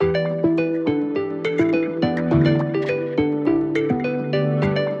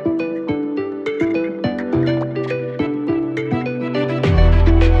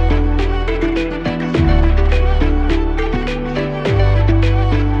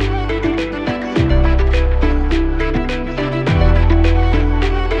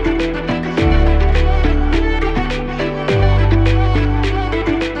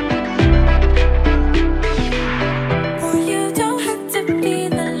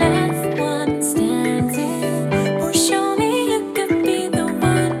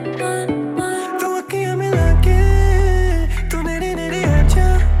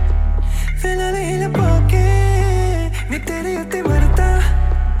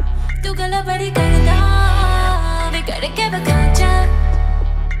बड़ी करदा वे करके बखा जा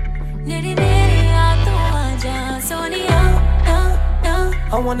नेरे नेरे आ तू आजा Sonia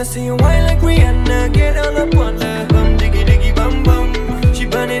I wanna see you whine like Rihanna, get all up on her bum, diggy diggy bum bum. She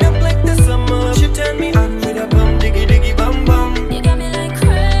burn it up like the summer. She turn me on with a bum, diggy diggy bum bum. You got me like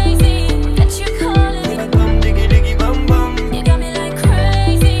crazy, that you calling me. Like bum, diggy diggy bum bum. You got me like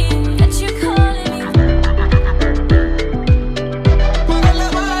crazy, that you calling me. Pagala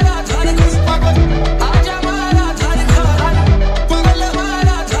mara thari kus pagal, aaja mara thari khar. Pagala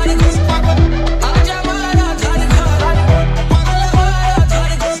mara thari kus pagal, aaja mara thari khar. Pagala mara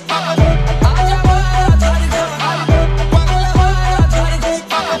thari kus pagal, aaja mara thari khar. Pagala mara thari kus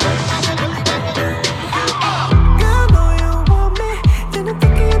pagal. Girl, know you want me. Tenu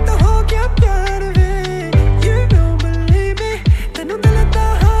tiki to ho gaya pyar ve. You don't believe me. Tenu dil da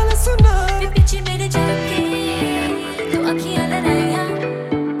haal suna. वे पीछे मेरे जाके तू अखियां लड़ाइया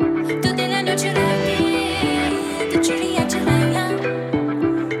तू दिल नु चुरा के तू चिड़िया चलाइया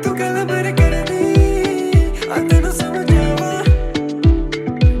तू गल भर कर दी. आ तेनु समझ आवा.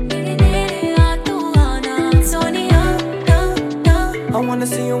 नेरे नेरे आ तू आना Sonia I wanna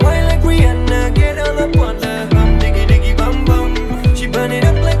see you whine like Rihanna, get all up on her bum, diggy diggy bum bum. She burn it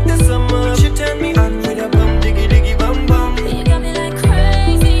up like the summer. She turn me on with a bum, diggy diggy bum bum. You got me like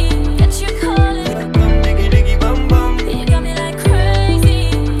crazy, that you calling me. Like bum, diggy diggy bum bum. You got me like crazy,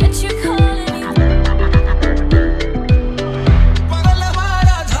 that you calling me. Pagala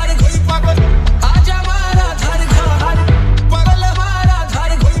mara thari kus pagal, aaja mara thari khar. Pagala mara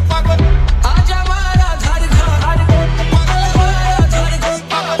thari kus pagal, aaja mara thari khar. Pagala mara thari kus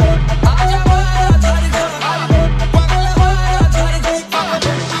pagal, aaja mara thari khar. Pagala mara thari kus pagal.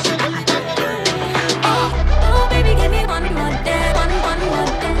 Oh baby, give me one more day, one more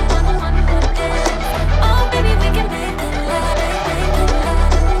day, one more day. Oh baby, we can make it love, make it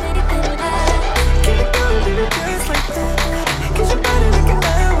love, make it love. Keep it going, do it just like that. Get your body like an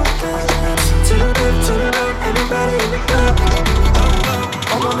hourglass. To the left, everybody in the club.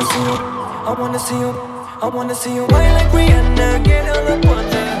 I wanna see you, I wanna see you, I wanna see you whine like Rihanna, get all up on